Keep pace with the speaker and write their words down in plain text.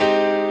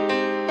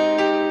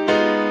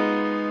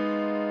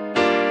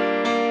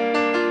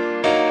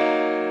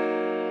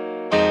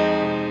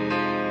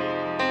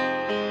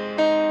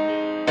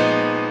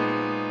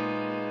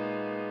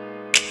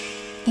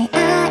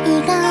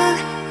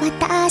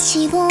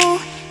私を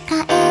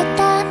変え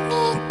たみ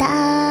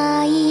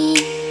たい、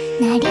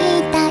なり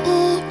たい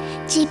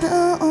自分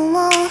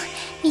を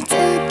見つけ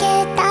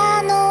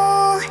た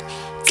の。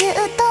ずっ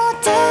と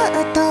ずっ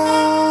と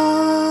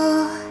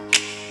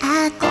憧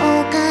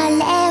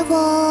れを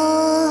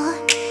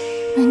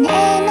胸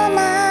の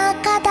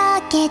中だ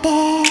けで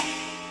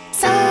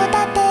育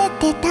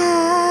ててた。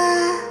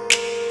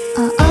大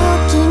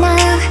きな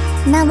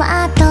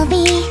縄跳び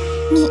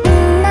みん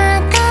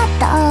なが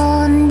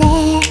飛んで、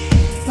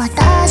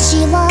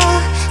私は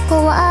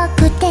怖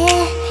くて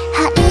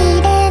入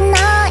れ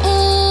ない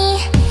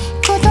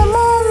子供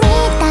み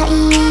たい。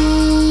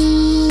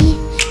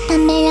た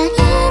めらい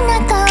な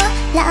が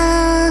ら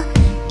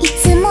い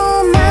つも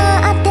待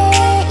って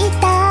い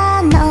た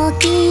の。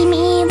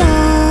君は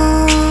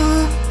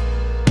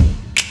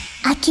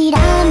諦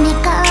め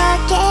か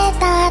け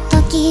た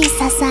時支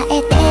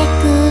えて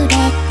くれ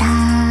た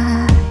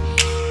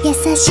優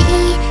しい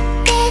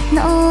手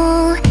の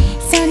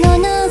その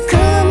ぬく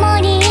も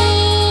り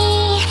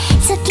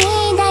好き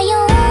だよ。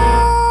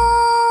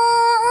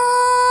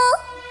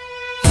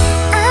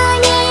あ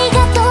りが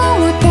と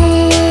うって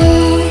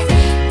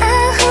溢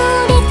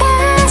れ出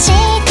し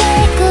て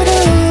くる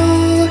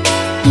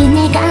夢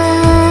が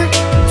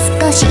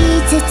少し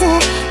ずつ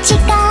近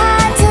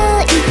づ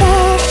いて、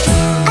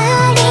あ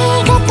り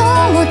がと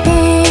うって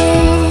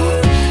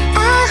溢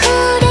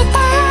れ出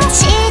し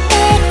て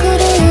く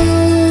る。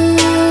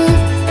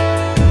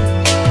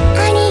あ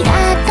りが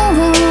と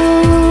う。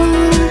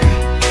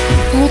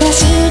嬉し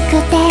く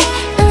て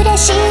嬉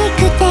しく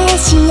て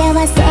幸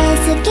せ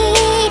すぎ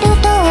る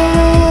と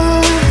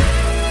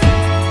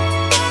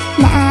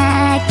泣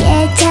け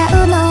ちゃ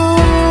うの。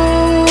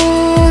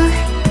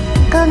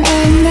ごめ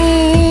んね。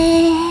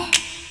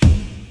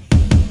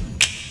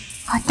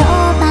言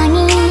葉に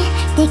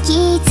でき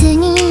ず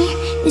に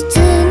うつ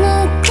む